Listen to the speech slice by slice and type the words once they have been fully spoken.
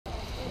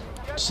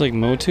It's like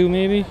Motu,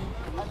 maybe?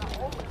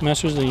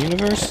 Masters of the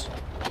Universe?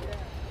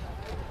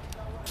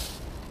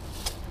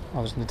 Oh,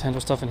 there's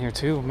Nintendo stuff in here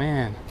too,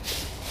 man.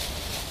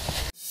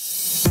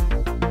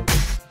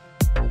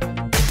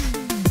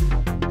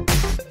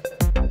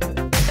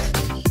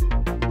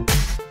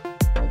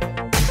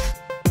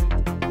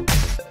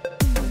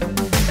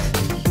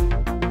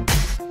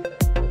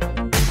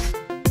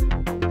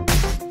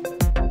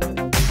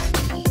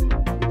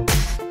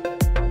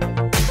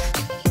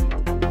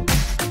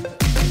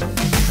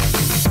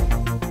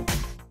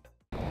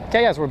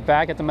 Okay guys, we're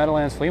back at the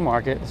Meadowlands Flea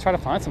Market. Let's try to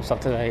find some stuff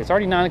today. It's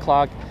already 9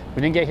 o'clock.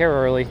 We didn't get here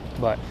early,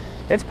 but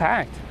it's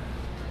packed.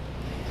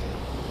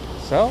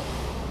 So,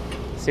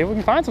 see if we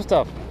can find some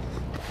stuff.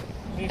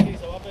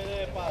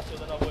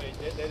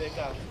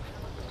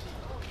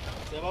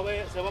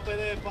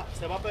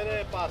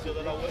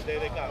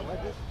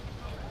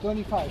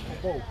 25 for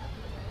both.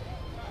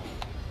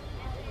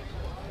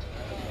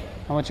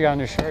 How much you got on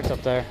your shirts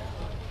up there?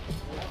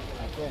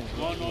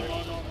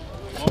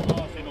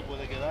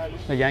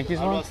 The Yankees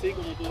one?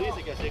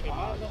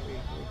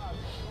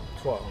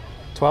 12.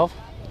 12?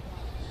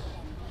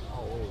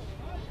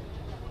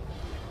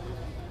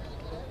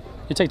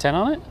 You take 10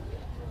 on it?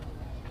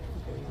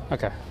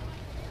 Okay.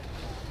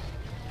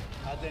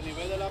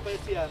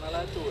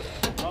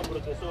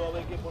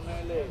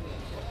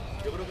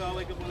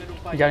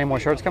 You got any more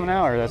shirts coming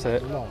out, or that's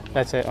it? No.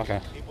 That's it? Okay.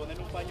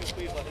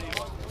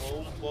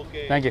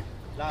 Thank you.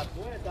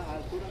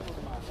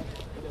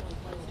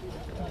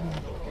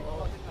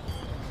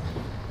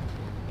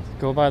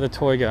 Go by the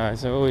toy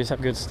guys. They always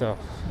have good stuff.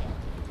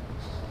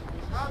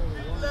 Happy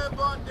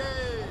Labor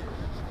Day!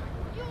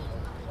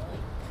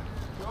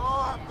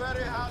 You're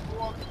very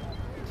hardworking.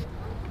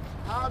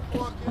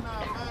 Hardworking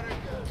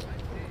Americans.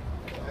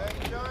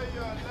 Enjoy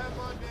your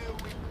Labor Day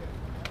weekend.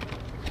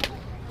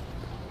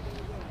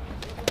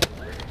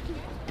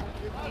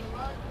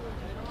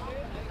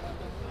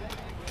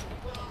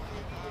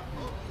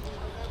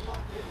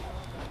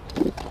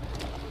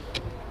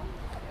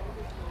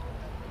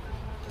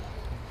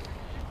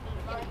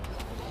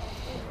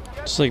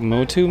 It's like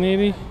Motu,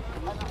 maybe?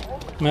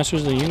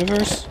 Masters of the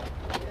Universe?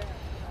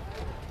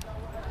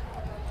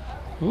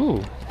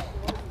 Ooh.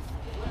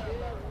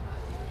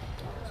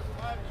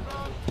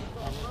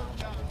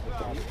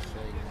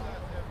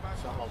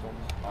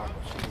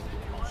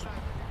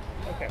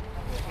 Okay,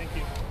 thank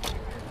you.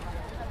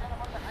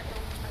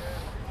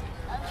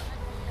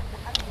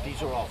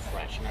 These are all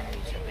fresh, none of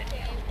these have been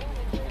here.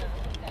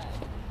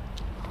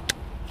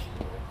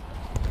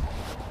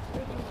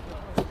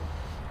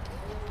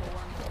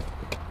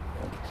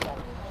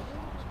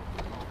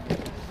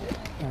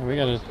 We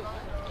gotta.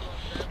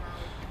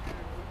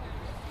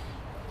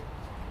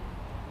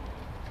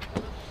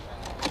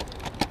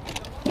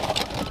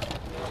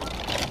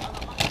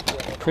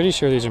 Pretty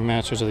sure these are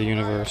Masters of the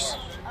Universe.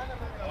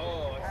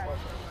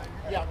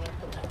 Yeah.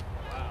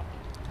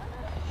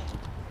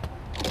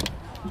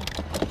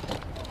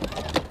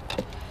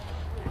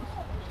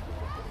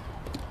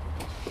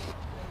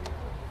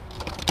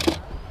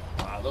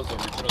 Wow, those are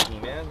original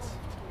He-Mans?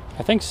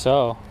 I think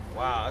so.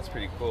 Wow, that's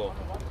pretty cool.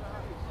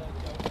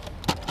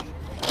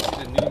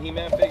 The new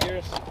He-Man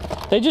figures?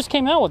 They just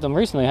came out with them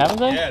recently, haven't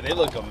they? Yeah, they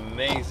look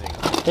amazing.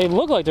 They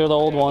look like they're the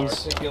old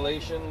ones.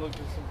 Articulation looks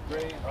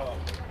great. Oh.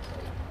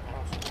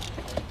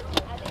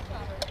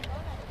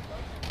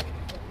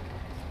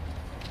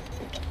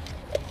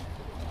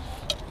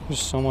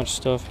 There's so much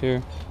stuff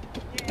here.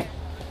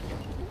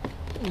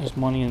 There's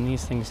money in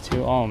these things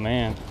too. Oh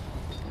man.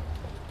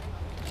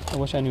 I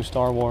wish I knew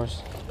Star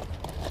Wars.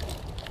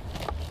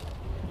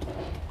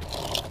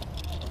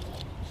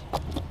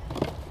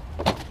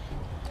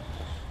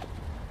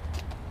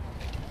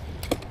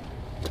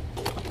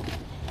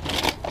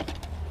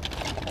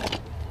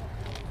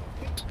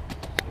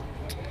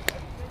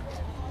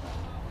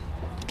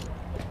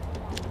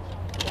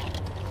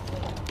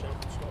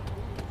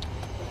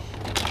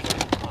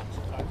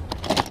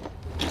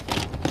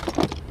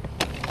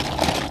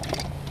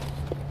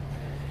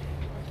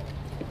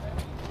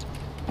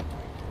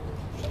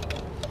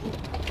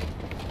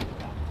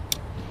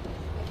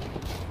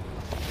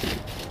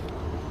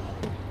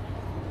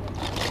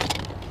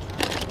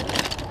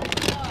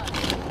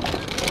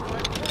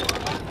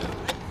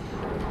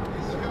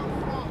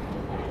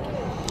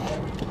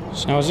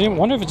 So I was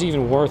wonder if it's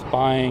even worth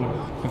buying,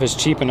 if it's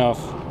cheap enough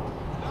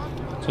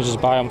to just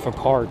buy them for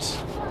parts.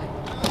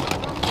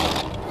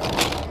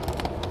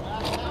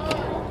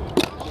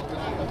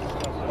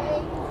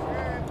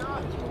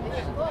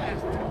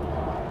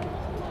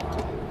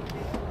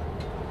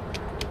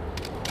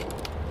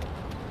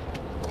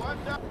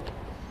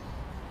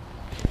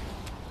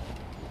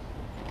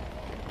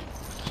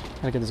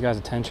 Gotta get this guy's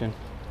attention.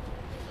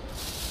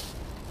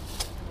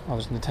 Oh,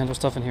 there's Nintendo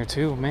stuff in here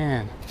too,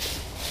 man.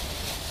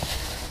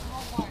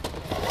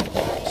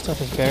 Stuff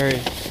is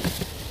buried.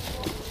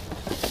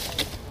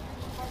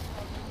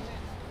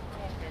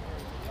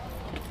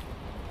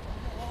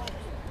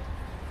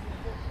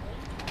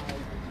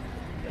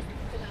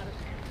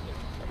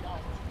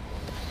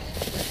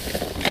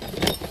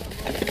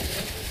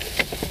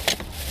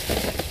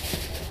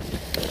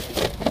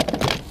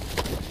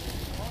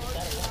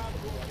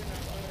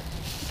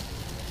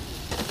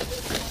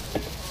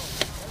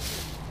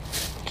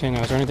 saying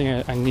now, is there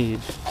anything I need?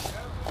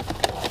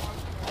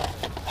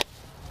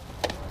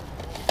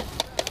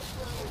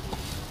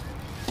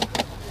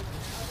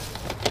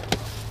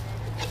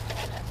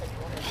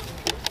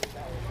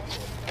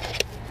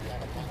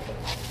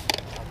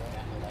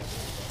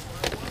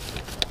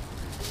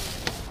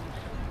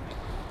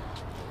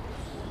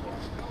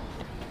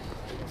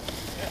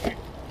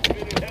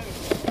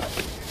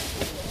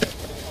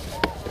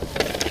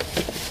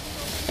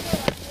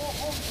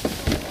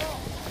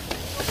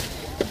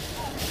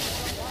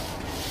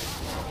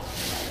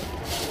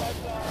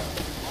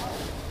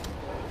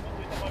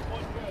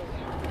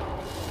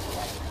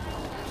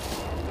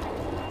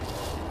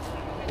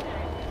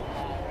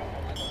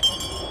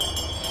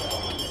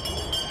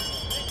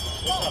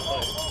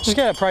 Just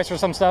get a price for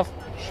some stuff.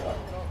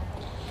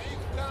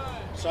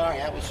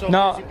 Sorry, I was so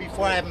No. busy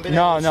before. I haven't been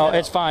No, able to no, set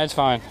it's up. fine, it's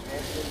fine.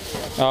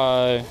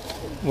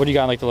 What do you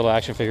got, like the little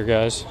action figure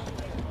guys?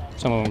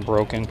 Some of them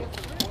broken.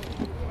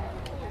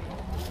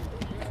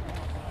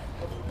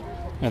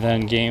 And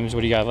then games,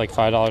 what do you got, like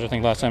 $5 I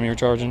think last time you were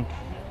charging?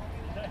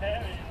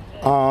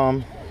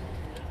 Or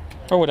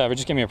whatever,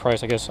 just give me a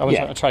price, I guess. I was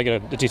Yeah. I'll try to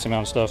get a decent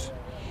amount of stuff.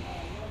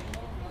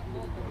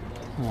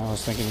 I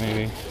was thinking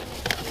maybe.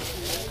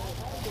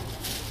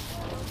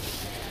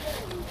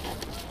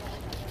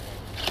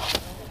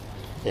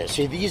 Yeah,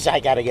 see, these I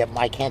gotta get.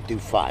 I can't do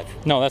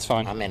 5. No, that's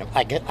fine. I mean,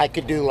 I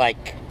could do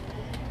like,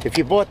 if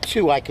you bought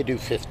 2, I could do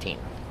 15.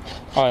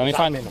 All right, let me I'm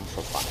find. in them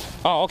for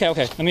 5. Oh, okay.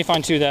 Let me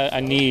find 2 that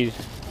I need.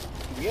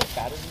 Do we have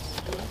batteries?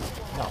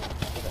 No.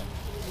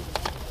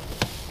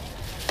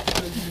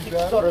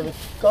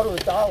 Go to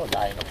the dollar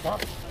guy in the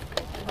front.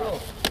 No. You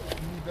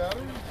need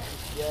batteries?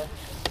 Yeah.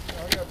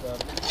 Yeah, I got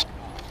batteries.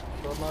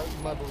 But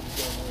my boot is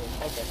down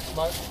there. Okay.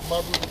 My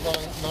boot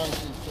is 9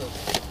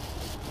 feet.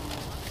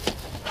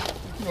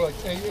 You know, like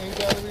AA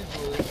batteries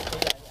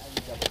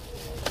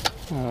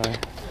or... All right.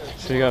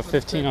 So you got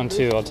 15 on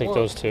 2. I'll take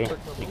those 2. You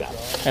got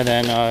it. And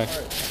then,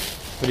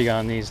 what do you got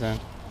on these then?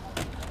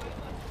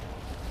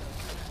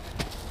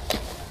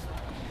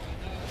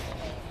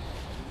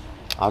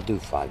 I'll do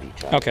 5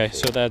 each. Okay,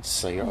 so that's.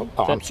 So you're.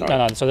 Oh, I'm sorry.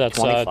 No, so that's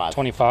 25.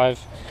 25,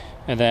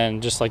 and then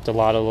just like the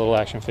lot of little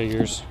action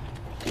figures.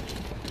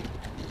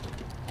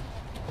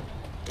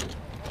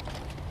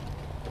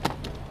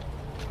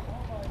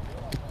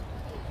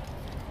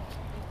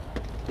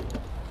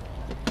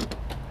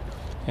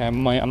 Yeah,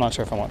 I'm not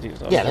sure if I want these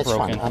though. Yeah, They're that's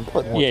broken. fine. I'm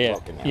putting what's yeah,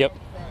 broken now. Yep.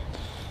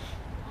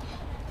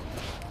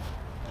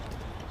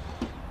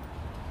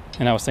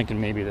 And I was thinking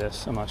maybe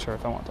this. I'm not sure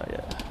if I want that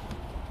yet.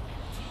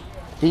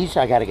 These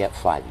I gotta get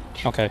 5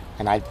 each. Okay.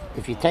 And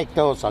if you take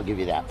those, I'll give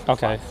you that. For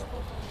Okay.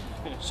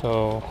 5.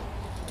 So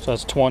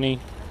that's 20,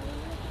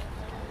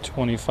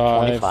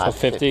 25 for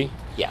 50.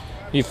 Yeah.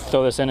 You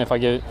throw this in if I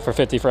get it for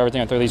 50 for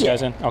everything. I throw these Yeah.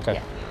 guys in. Okay.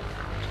 Yeah.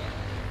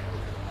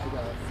 I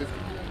got 50.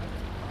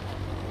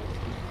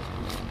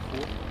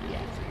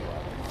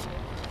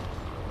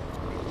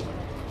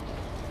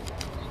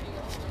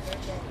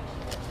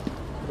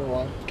 You know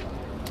what?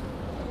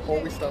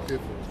 Always stop here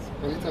first.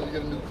 Anytime you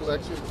get a new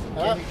collection,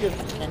 Can you give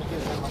them?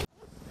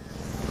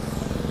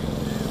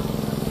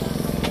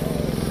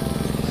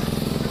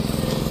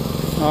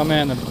 Oh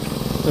man,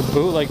 the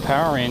bootleg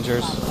Power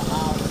Rangers.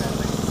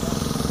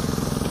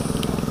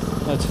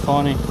 That's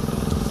funny.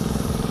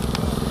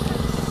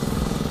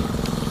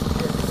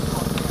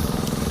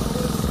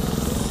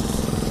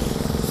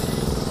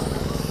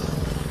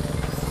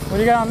 What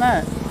do you got on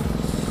that?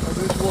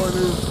 this one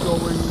is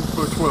going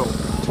for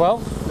 12.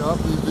 12? Yeah,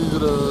 these are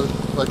the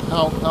like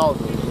power.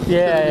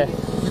 Yeah,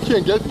 You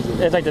can't get these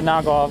anymore. it's like the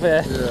knockoff.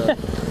 Yeah. Yeah.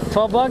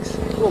 12 bucks?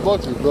 $12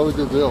 is a really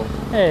good deal.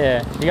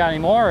 Yeah. You got any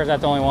more, or is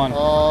that the only one?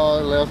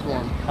 Last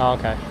one. Oh,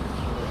 okay.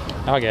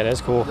 I'll get it.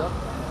 It's cool. Yep.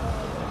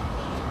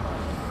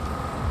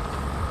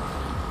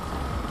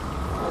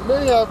 I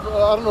may have,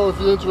 I don't know if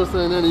you're interested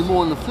in any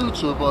more in the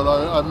future, but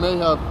I may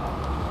have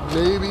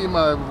maybe in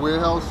my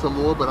warehouse some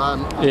more, but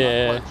I'm not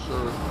quite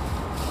sure.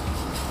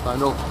 I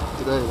know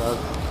today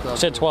that's You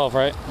said 12,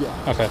 right?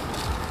 Yeah. Okay.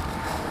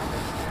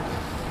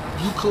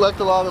 You collect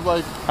a lot of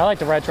like. I like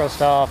the retro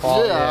stuff.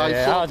 All,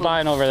 Yeah, I was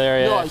buying over there.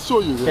 Yeah. No, I saw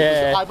you.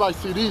 Yeah. I buy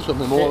CDs from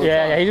him all the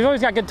time. Yeah. He's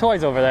always got good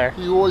toys over there,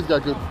 He always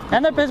got good.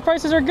 and his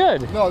prices are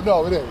good. No,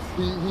 it is.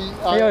 He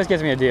always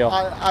gives me a deal.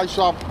 I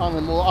shop on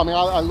him all. I mean,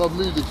 I love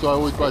music, so I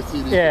always buy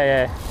CDs.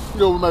 Yeah. You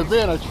know, with my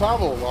van, I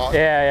travel a lot.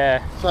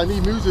 Yeah. So I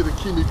need music to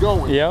keep me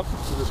going. Yep.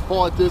 So there's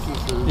far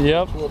distances.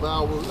 Yep. 12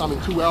 hours. I mean,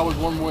 2 hours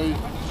one way.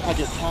 I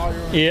get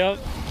tired. Yep.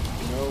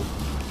 You know.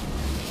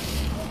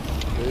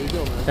 There you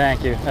go, man.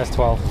 Thank you. That's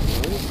 12.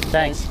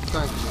 Thanks.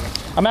 Thank you,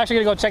 man. I'm actually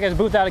gonna go check his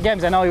booth out again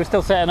because I know he was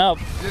still setting up.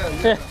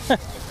 Yeah.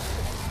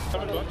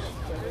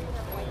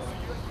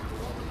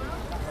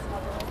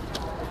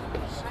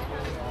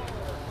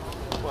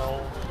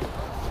 Well,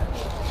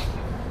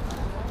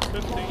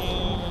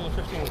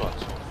 15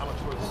 bucks. How much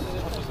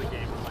was the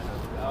game?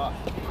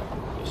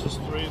 This is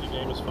 3, the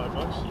game is $5. I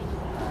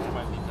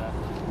might need that.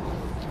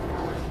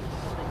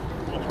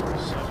 How much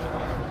was 7?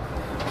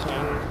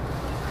 10.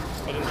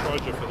 I didn't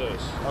charge you for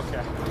this.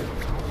 Okay.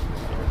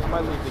 I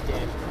might leave the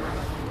game.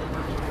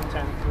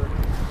 10 for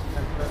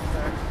that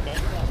pack. Okay.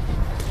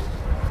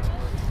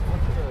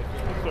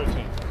 13.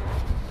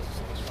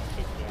 This one,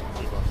 15,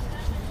 $3.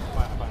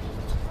 Fine.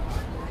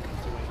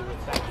 So we do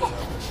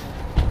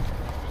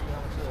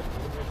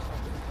it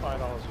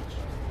 $5 each.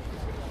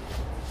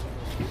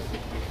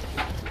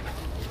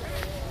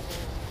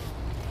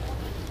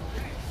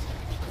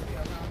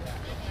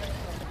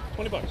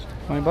 $20.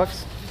 20 bucks?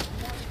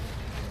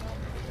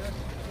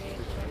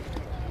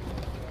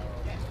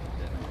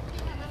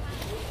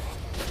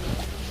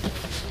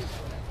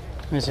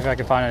 Let me see if I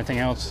can find anything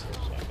else.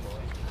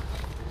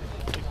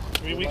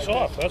 3 weeks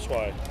off, that's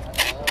why.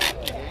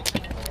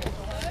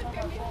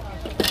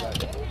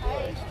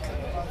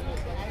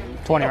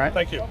 $20, right?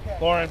 Thank you.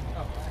 Lauren.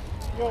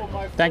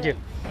 Thank you.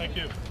 Thank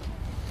you.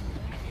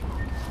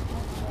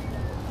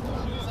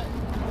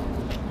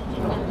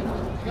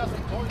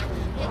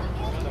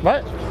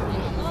 What?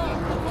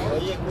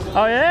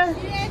 Oh yeah?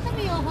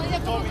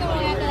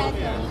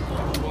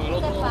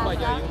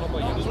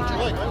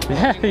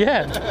 Yeah,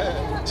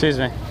 yeah. Excuse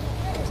me.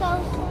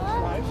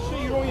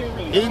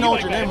 He didn't know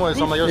what your name was,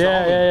 so I'm like, yo,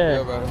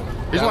 Yeah.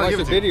 He's want to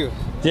give it to you.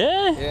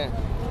 Yeah? Yeah.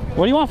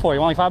 What do you want for it?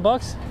 You want like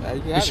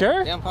 $5? You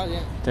sure? Yeah, I'm fine,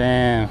 yeah.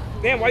 Damn.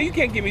 Damn, why you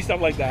can't give me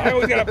stuff like that? I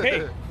always gotta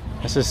pay.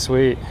 This is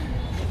sweet.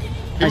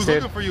 He was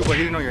looking for you, but he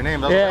didn't know your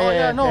name. I was Yeah, like, oh,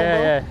 yeah, no, bro.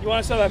 yeah. You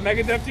wanna sell that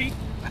Mega Defty?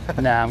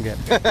 Nah, I'm good.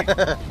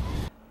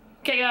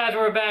 Okay guys,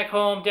 we're back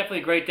home. Definitely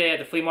a great day at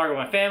the flea market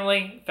with my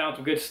family. Found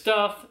some good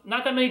stuff.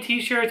 Not that many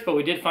t-shirts, but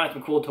we did find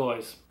some cool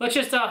toys. Let's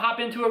just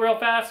hop into it real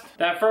fast.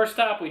 That first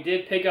stop, we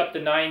did pick up the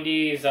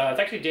 90s. It's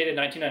actually dated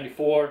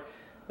 1994.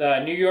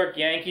 The New York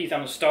Yankees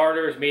on the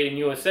starters, made in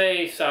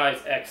USA, size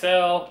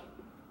XL.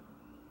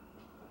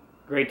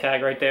 Great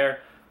tag right there.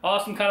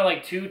 Awesome kind of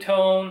like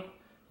two-tone.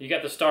 You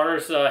got the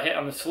starters hit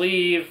on the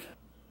sleeve.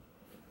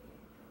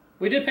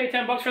 We did pay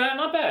 10 bucks for that,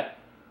 not bad.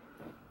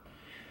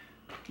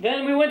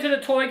 Then we went to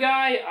the toy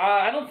guy.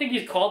 I don't think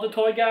he's called the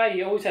toy guy.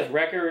 He always has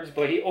records,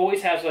 but he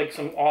always has like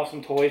some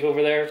awesome toys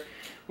over there.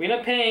 We ended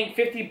up paying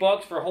 50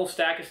 bucks for a whole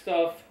stack of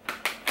stuff.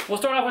 We'll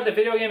start off with the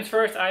video games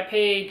first. I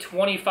paid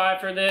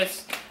 25 for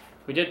this.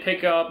 We did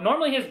pick up,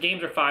 normally his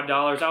games are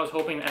 $5. I was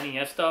hoping the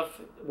NES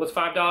stuff was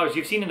 $5.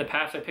 You've seen in the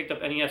past I picked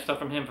up NES stuff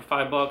from him for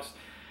 $5.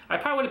 I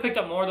probably would have picked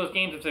up more of those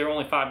games if they were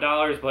only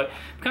 $5, but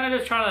I'm kind of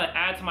just trying to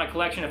add to my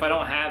collection. If I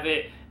don't have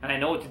it and I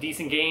know it's a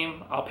decent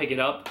game, I'll pick it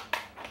up.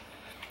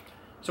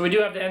 So we do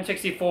have the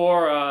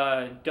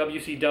N64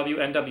 WCW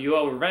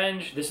NWO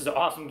Revenge. This is an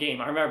awesome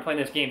game. I remember playing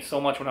this game so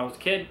much when I was a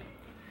kid.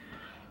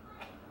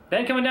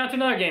 Then coming down to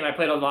another game I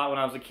played a lot when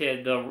I was a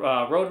kid, the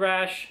Road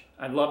Rash.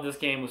 I love this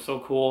game, it was so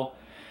cool.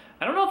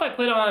 I don't know if I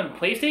played it on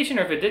PlayStation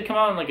or if it did come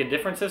out on like a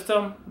different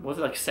system. Was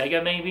it like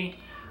Sega maybe?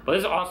 But this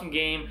is an awesome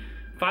game.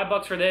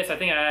 $5 for this. I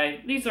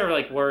think these are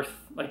like worth,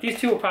 like these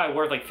two are probably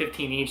worth like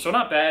 15 each, so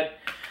not bad.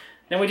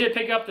 Then we did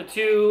pick up the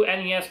two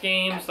NES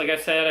games. Like I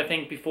said, I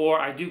think before,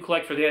 I do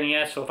collect for the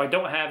NES, so if I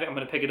don't have it, I'm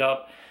going to pick it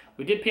up.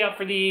 We did pay up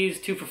for these,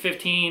 2 for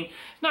 15. It's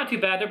not too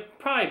bad. They're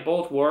probably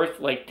both worth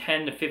like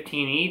 10 to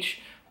 15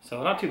 each,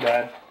 so not too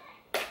bad.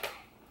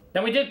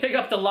 Then we did pick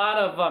up the lot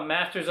of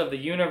Masters of the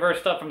Universe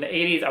stuff from the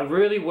 80s. I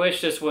really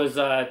wish this was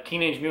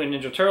Teenage Mutant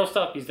Ninja Turtle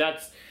stuff, because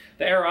that's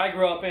the era I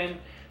grew up in.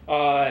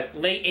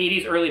 Late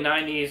 80s, early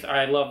 90s,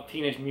 I loved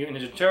Teenage Mutant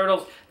Ninja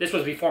Turtles. This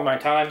was before my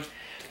time.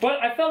 But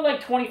I felt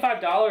like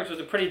 $25 was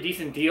a pretty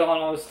decent deal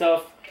on all this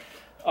stuff.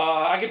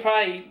 I could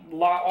probably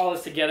lot all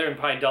this together and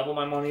probably double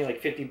my money,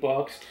 like 50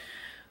 bucks.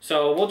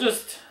 So we'll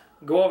just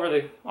go over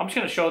I'm just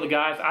going to show the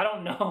guys. I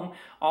don't know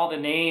all the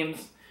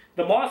names.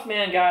 The Moss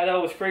Man guy,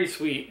 though, was pretty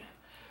sweet.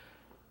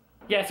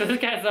 Yeah, so this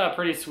guy's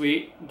pretty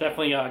sweet.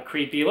 Definitely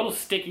creepy. A little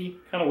sticky.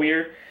 Kind of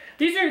weird.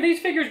 These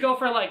figures go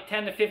for like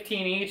 10 to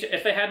 15 each.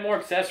 If they had more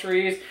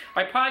accessories,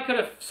 I probably could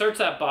have searched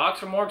that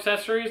box for more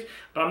accessories,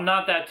 but I'm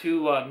not that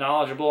too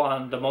knowledgeable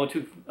on the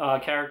Motu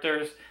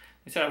characters.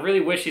 I said I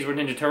really wish these were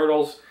Ninja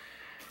Turtles.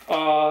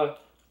 But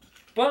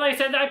like I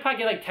said, I'd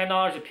probably get like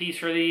 $10 a piece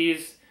for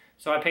these.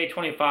 So I paid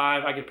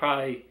 25. I could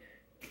probably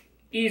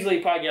easily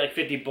get like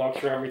 50 bucks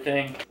for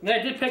everything. And then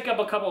I did pick up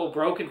a couple of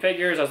broken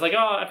figures. I was like,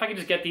 oh, if I could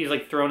just get these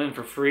like thrown in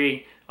for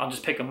free, I'll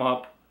just pick them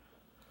up.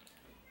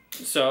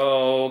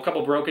 So, a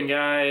couple broken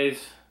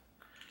guys.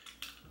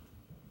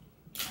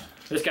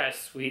 This guy's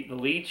sweet. The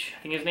Leech,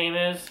 I think his name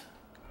is.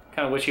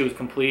 Kind of wish he was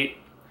complete.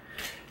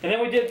 And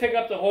then we did pick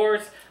up the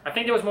horse. I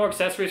think there was more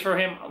accessories for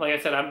him. Like I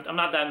said, I'm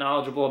not that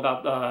knowledgeable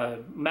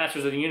about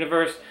Masters of the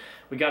Universe.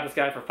 We got this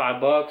guy for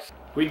 $5.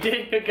 We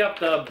did pick up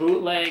the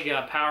bootleg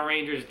Power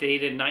Rangers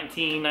dated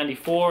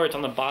 1994. It's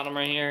on the bottom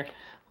right here.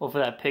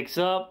 Hopefully that picks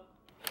up.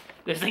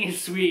 This thing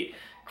is sweet.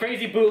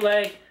 Crazy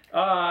bootleg.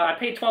 I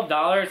paid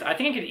 $12. I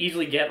think I could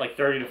easily get like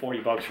 30 to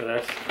 40 bucks for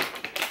this.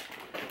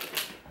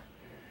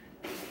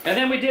 And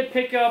then we did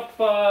pick up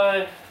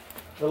the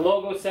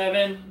Logo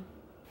 7.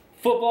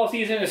 Football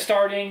season is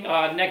starting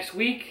next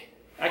week.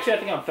 Actually, I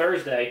think on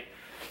Thursday.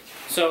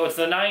 So it's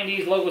the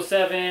 90s, Logo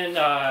 7,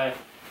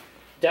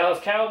 Dallas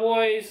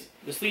Cowboys.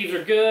 The sleeves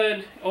are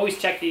good. Always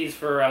check these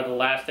for the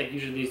elastic.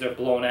 Usually these are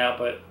blown out,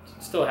 but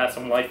still has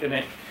some life in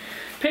it.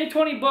 Paid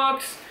 20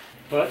 bucks.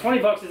 But 20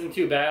 bucks isn't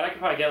too bad. I could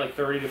probably get like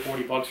 30 to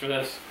 40 bucks for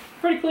this.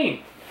 Pretty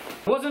clean.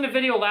 It wasn't a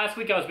video last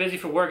week. I was busy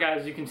for work,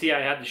 guys. As you can see, I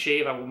had to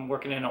shave. I've been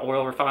working in an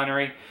oil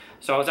refinery.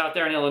 So I was out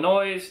there in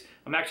Illinois.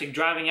 I'm actually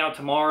driving out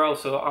tomorrow,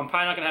 so I'm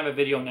probably not going to have a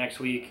video next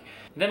week.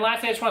 And then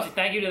lastly, I just want to say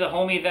thank you to the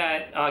homie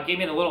that gave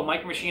me the little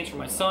micro machines for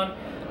my son.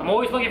 I'm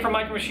always looking for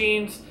micro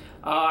machines.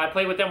 I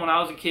played with them when I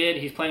was a kid.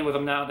 He's playing with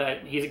them now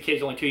that he's a kid.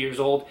 He's only 2 years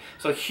old.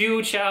 So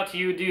huge shout out to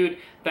you, dude.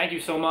 Thank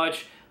you so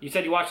much. You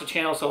said you watched the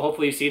channel, so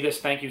hopefully you see this.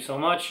 Thank you so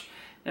much.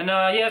 And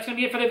yeah, that's going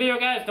to be it for the video,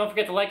 guys. Don't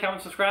forget to like,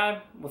 comment,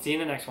 subscribe. We'll see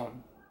you in the next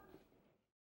one.